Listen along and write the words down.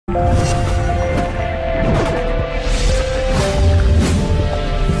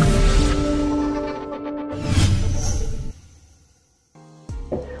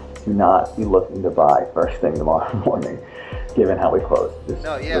not be looking to buy first thing tomorrow morning, given how we close. Just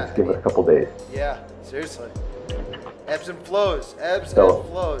No, yeah. let's give it a couple days. Yeah, seriously. Ebbs and flows. Ebbs So- and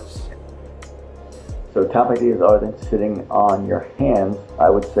flows. So top ideas other than sitting on your hands, I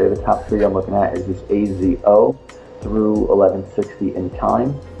would say the top three I'm looking at is this AZO through 1160 in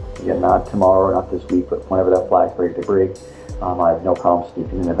time. Again, not tomorrow, not this week, but whenever that flag's ready to break, I have no problem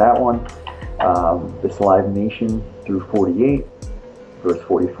sneaking into that one. This Live Nation through 48 verse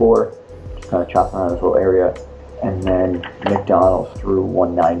 44, just kind of chopping around this little area, and then McDonald's through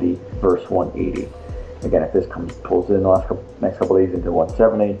 190 verse 180. Again, if this pulls in the next couple days into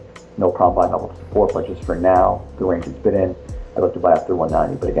 170, no problem buying up with support, but just for now, the range it's been in, I'd like to buy up through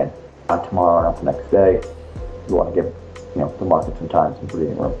 190. But again, not tomorrow, not the next day. You want to give the market some time, some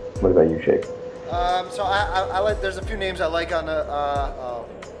breathing room. What about you, Shake? So I like. There's a few names I like on the.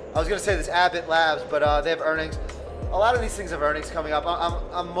 I was gonna say this Abbott Labs, but they have earnings. A lot of these things have earnings coming up.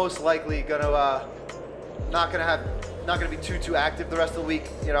 I'm most likely gonna not gonna be too active the rest of the week.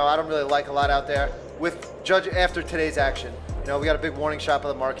 I don't really like a lot out there. With judge after today's action, we got a big warning shot of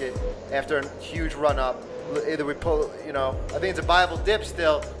the market after a huge run up. Either we pull, I think it's a viable dip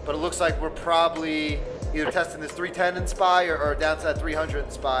still, but it looks like we're probably either testing this 310 in SPY or down to that 300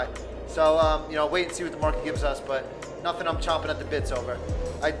 in SPY. So, wait and see what the market gives us, but nothing I'm chomping at the bits over.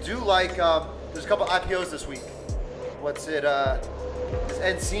 I do like, there's a couple IPOs this week. What's it, this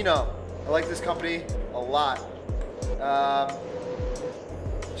nCino. I like this company a lot.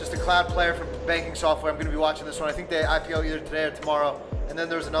 Just a cloud player for banking software. I'm going to be watching this one. I think they IPO either today or tomorrow. And then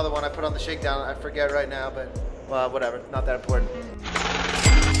there's another one I put on the shakedown. I forget right now, but whatever. Not that important.